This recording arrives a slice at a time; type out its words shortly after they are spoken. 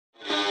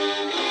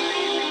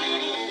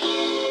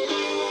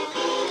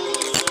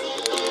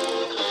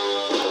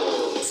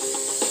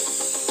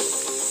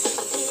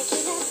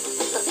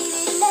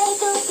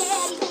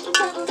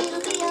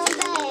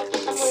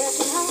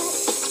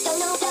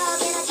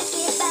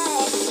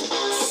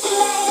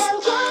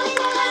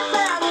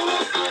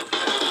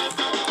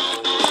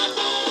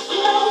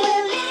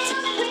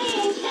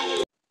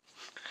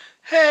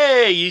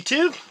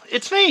YouTube,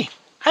 it's me,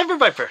 Hyper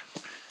Viper,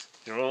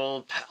 your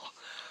old pal,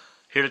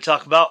 here to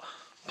talk about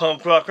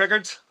punk rock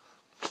records.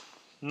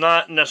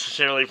 Not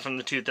necessarily from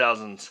the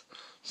 2000s,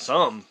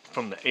 some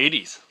from the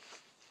 80s.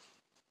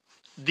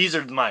 These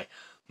are my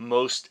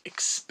most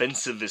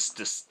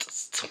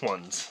expensivest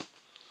ones.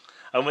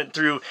 I went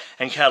through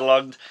and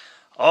cataloged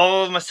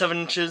all of my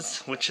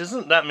 7-inches, which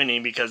isn't that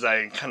many because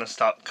I kind of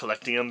stopped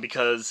collecting them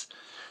because,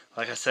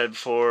 like I said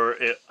before,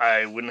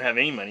 I wouldn't have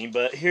any money.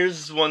 But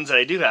here's ones that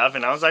I do have,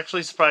 and I was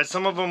actually surprised.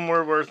 Some of them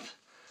were worth.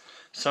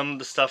 Some of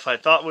the stuff I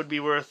thought would be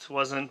worth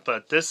wasn't,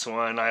 but this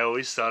one I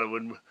always thought it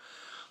would.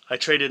 I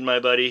traded my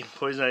buddy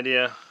Poison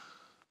Idea.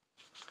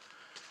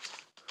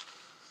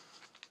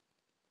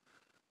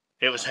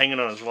 It was hanging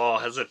on his wall,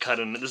 has a cut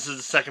in it. This is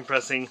the second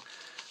pressing,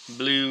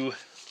 blue,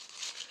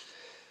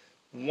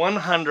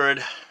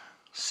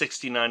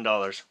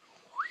 $169.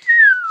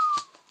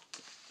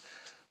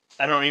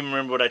 I don't even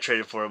remember what I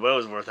traded for it, but it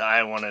was worth it.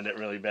 I wanted it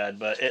really bad,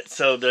 but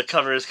so the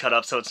cover is cut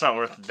up, so it's not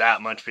worth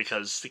that much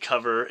because the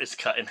cover is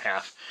cut in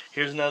half.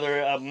 Here's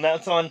another album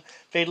that's on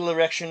Fatal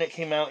Erection. It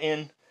came out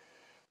in,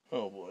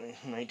 oh boy,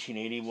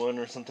 1981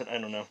 or something. I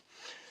don't know.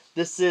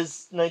 This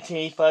is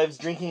 1985's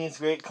Drinking is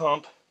Great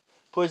comp.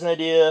 Poison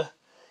Idea,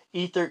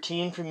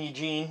 E13 from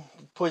Eugene.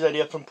 Poison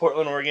Idea from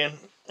Portland, Oregon.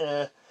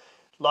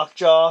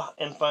 Lockjaw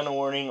and Final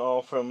Warning,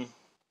 all from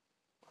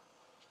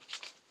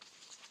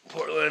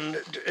Portland.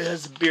 It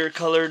has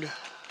beer-colored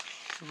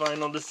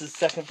vinyl. This is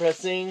second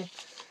pressing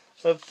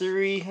of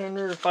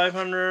 300 or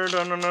 500.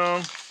 I don't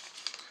know.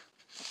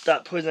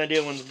 That Poison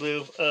Idea one's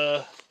blue.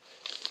 I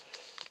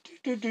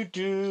didn't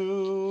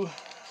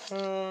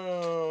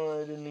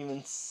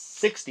even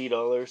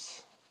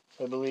 $60,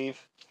 I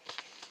believe.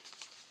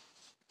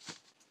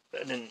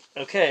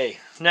 Okay,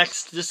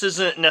 next, this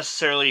isn't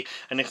necessarily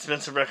an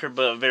expensive record,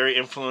 but a very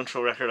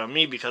influential record on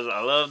me because I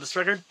love this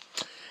record.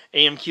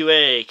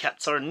 AMQA,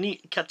 Cats Are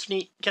Neat, Cats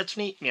Neat, Cats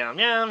Neat, meow,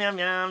 meow, meow,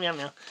 meow, meow,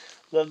 meow.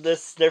 Love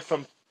this. They're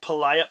from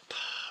Puyallup,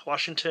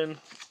 Washington.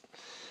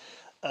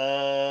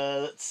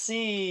 Let's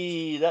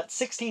see, that's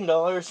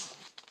 $16.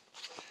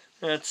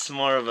 That's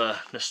more of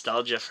a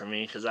nostalgia for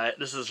me because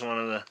this is one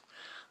of the,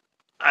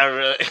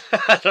 I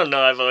don't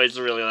know, I've always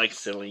really liked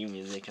silly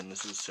music, and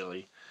this is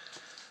silly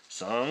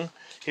song.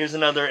 Here's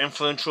another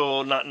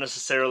influential, not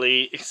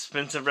necessarily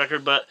expensive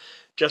record, but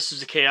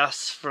Justice of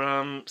Chaos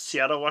from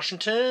Seattle,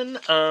 Washington.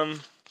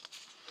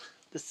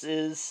 This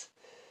is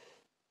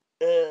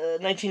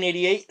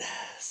 1988,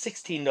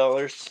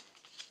 $16.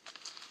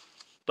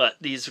 But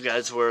these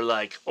guys were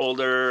like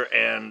older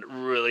and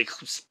really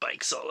cool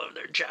spikes all over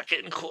their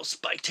jacket and cool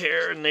spiked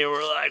hair, and they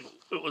were like,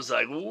 it was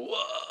like,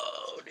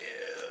 whoa,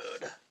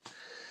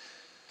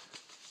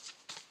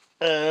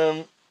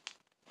 dude.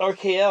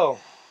 RKL.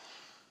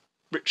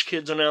 Rich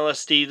Kids on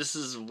LSD. This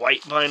is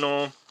white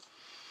vinyl. It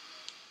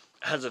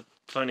has a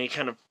funny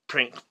kind of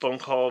prank phone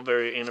call,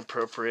 very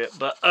inappropriate.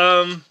 But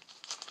on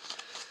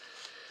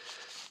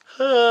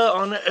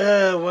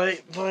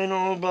white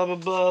vinyl, blah blah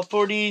blah,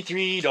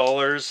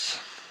 $43.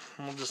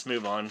 We'll just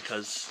move on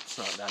because it's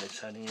not that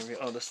exciting.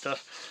 All this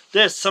stuff.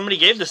 Somebody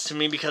gave this to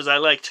me because I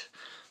liked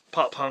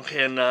pop punk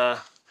and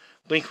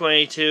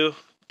Blink-182.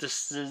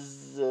 This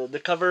is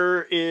the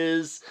cover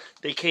is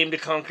They Came to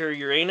Conquer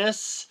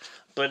Uranus,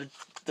 but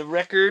the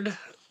record,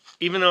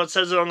 even though it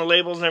says it on the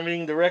labels and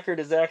everything, the record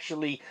is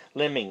actually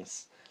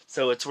Lemmings.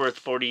 So it's worth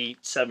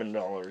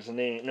 $47.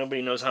 And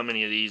nobody knows how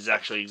many of these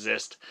actually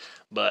exist.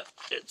 But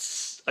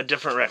it's a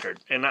different record.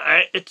 And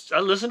I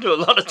listened to it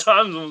a lot of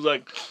times and was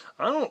like,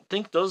 I don't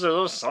think those are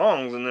those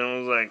songs. And then I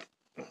was like,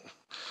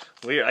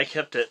 weird. I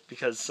kept it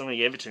because somebody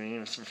gave it to me and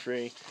it was for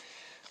free.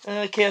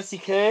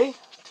 KSCK,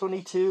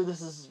 22.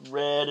 This is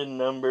red and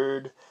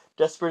numbered.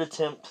 Desperate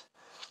Attempt.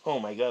 Oh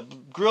my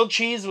god. Grilled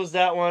Cheese was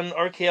that one.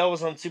 RKL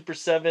was on Super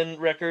 7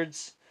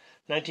 Records.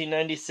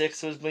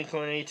 1996 was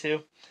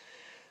Blink-182.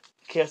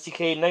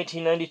 KSCK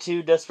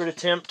 1992 Desperate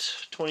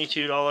Attempt.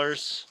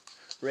 $22.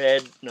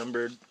 Red,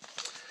 numbered.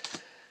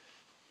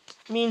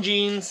 Mean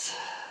Jeans.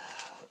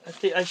 I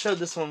think I showed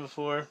this one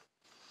before.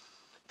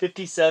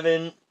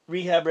 57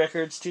 Rehab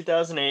Records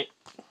 2008.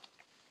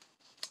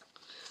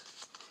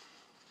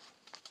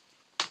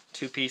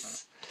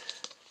 Two-piece.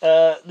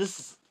 This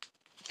is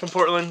from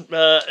Portland.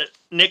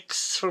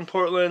 Nick's from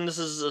Portland. This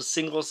is a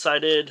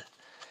single-sided,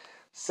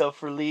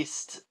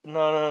 self-released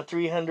Nana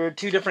 300.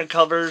 Two different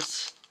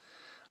covers.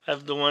 I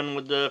have the one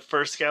with the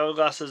first Gallo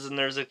glasses, and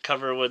there's a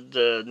cover with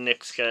the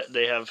Nick's.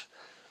 They have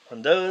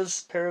on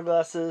those pair of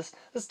glasses.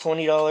 It's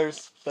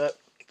 $20, but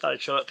I thought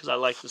I'd show it because I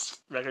like this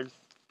record.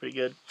 Pretty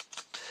good.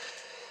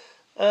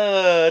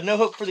 No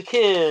Hope for the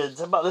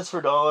Kids. I bought this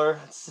for $1.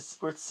 It's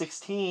worth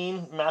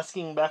 $16.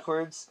 Masking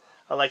Backwards.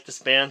 I like this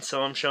band,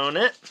 so I'm showing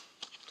it.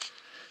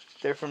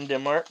 They're from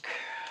Denmark.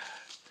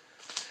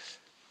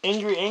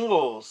 Angry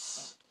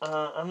Angles.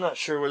 I'm not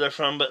sure where they're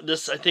from, but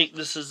I think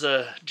this is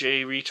a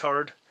Jay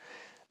Retard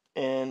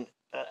and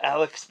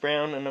Alex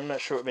Brown, and I'm not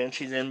sure what band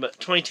she's in, but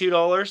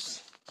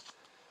 $22.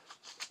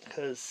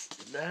 Because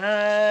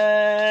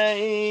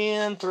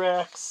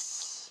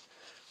Anthrax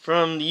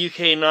from the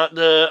UK, not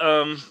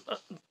the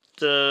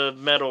the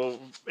metal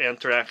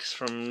Anthrax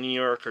from New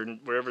York or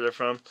wherever they're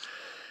from.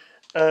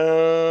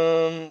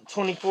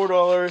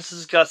 $24. This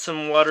has got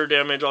some water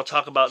damage. I'll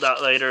talk about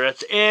that later at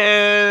the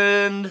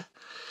end.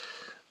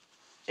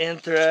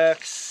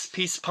 Anthrax,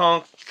 Peace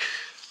Punk.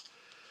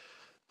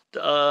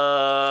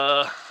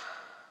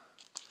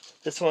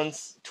 This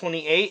one's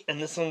 28,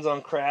 and this one's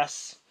on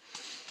Crass.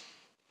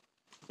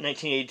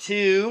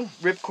 1982.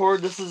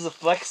 Ripcord. This is a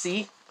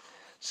Flexi.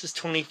 This is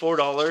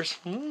 $24.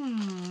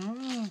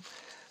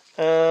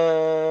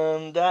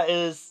 That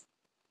is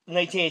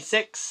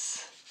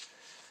 1986.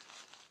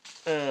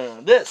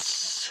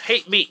 This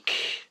Hate Beak,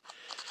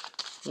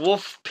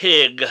 Wolf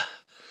Pig.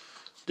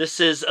 This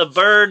is a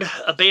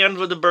band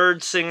with a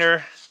bird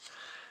singer,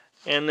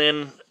 and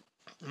then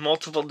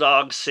multiple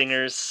dog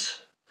singers.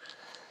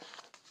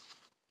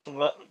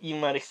 What you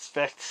might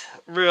expect,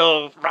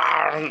 real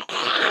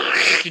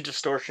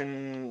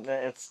distortion.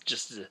 It's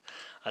just,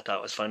 I thought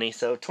it was funny.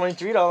 So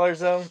 $23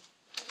 though,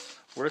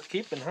 worth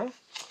keeping, huh?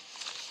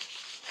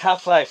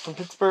 Half-Life from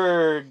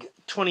Pittsburgh,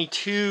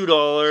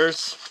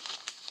 $22.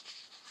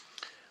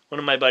 One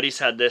of my buddies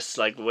had this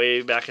like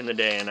way back in the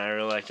day, and I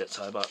really liked it,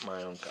 so I bought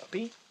my own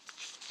copy.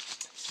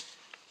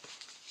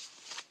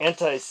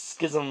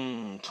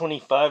 Anti-Schism,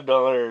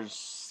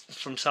 $25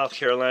 from South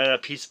Carolina.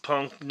 Peace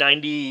Punk,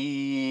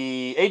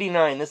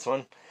 89, this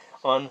one,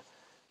 on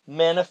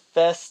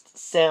Manifest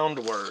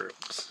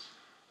Soundworks.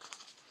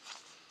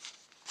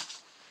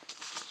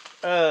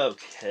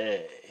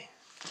 Okay.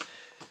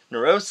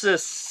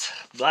 Neurosis,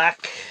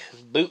 Black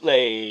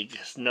Bootleg,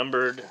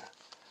 numbered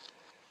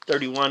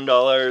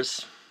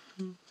 $31.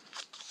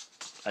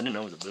 I didn't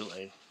know it was a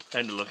bootleg. I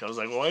had to look. I was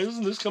like, why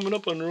isn't this coming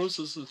up on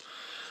Neurosis?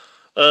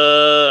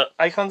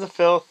 Icons of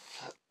Filth.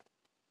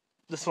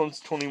 This one's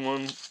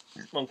 21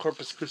 on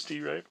Corpus Christi,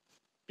 right?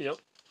 Yep.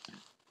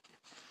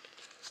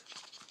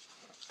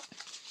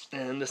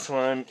 And this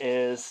one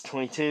is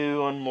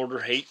 22 on Mortar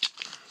Hate.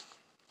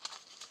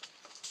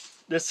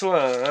 This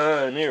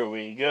one, here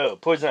we go.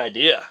 Poison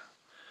Idea.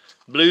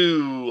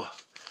 Blue,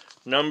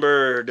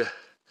 numbered,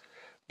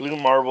 blue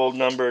marbled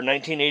number,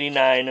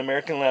 1989,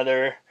 American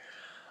leather.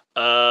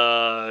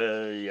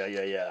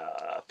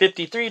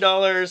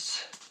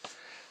 $53.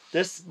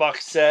 This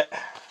box set,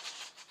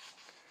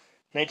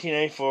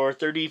 1994,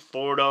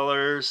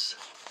 $34.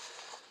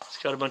 It's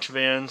got a bunch of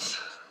bands,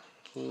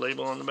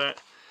 label on the back.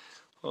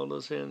 All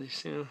those bands you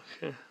see,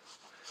 okay.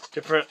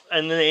 Different,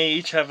 and then they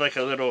each have like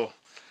a little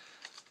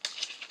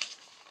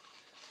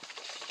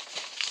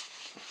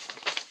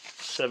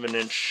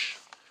 7-inch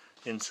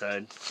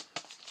inside.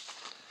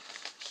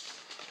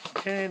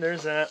 Okay,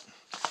 there's that.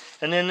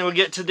 And then we'll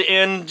get to the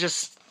end,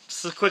 just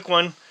a quick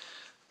one.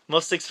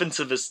 Most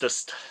expensive is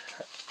just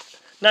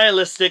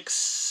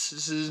Nihilistics.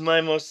 This is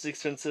my most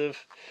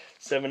expensive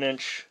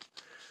 7-inch.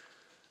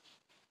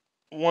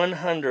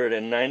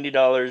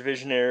 $190.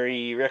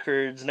 Visionary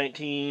Records,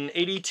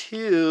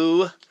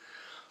 1982.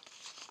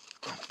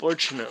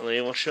 Unfortunately,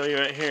 we'll show you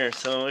right here.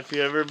 So if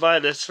you ever buy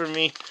this for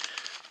me,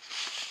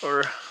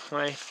 or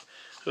my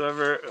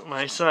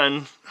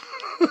son,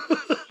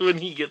 when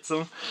he gets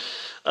them,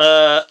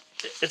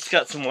 it's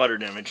got some water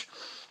damage.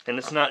 And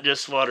it's not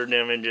just water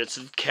damage, it's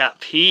cat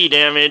pee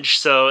damage,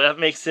 so that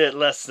makes it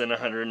less than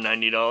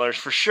 $190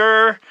 for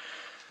sure.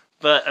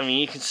 But, I mean,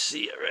 you can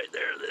see it right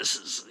there. This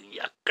is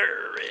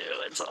yucker.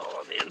 It's all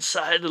on the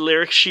inside. The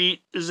lyric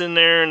sheet is in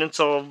there, and it's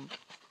all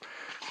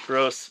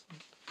gross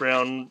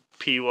brown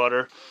pee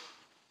water.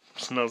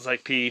 Smells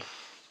like pee.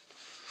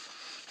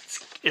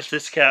 If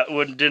this cat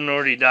didn't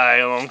already die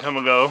a long time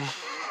ago,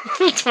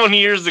 20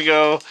 years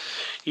ago,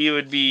 he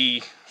would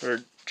be, or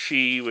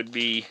she would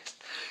be,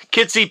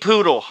 Kitsy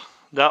Poodle.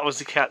 That was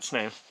the cat's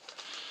name.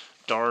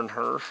 Darn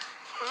her.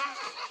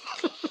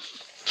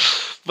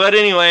 But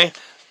anyway,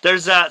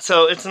 there's that.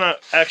 So it's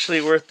not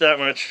actually worth that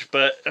much,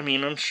 but I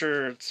mean, I'm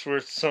sure it's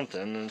worth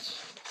something. It's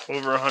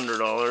over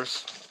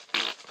 $100.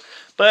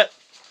 But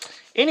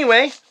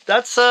anyway,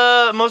 that's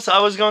most. I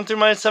was going through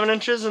my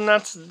 7-inches, and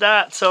that's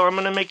that. So I'm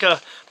gonna make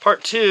a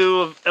part 2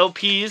 of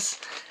LPs,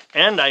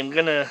 and I'm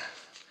gonna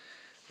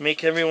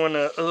make everyone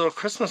a little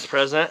Christmas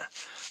present.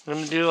 I'm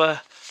gonna do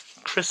a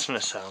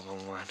Christmas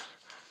album one.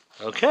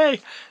 Okay,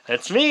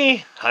 that's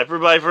me, Hyper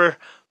Viper.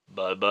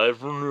 Bye bye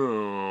for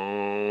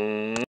now.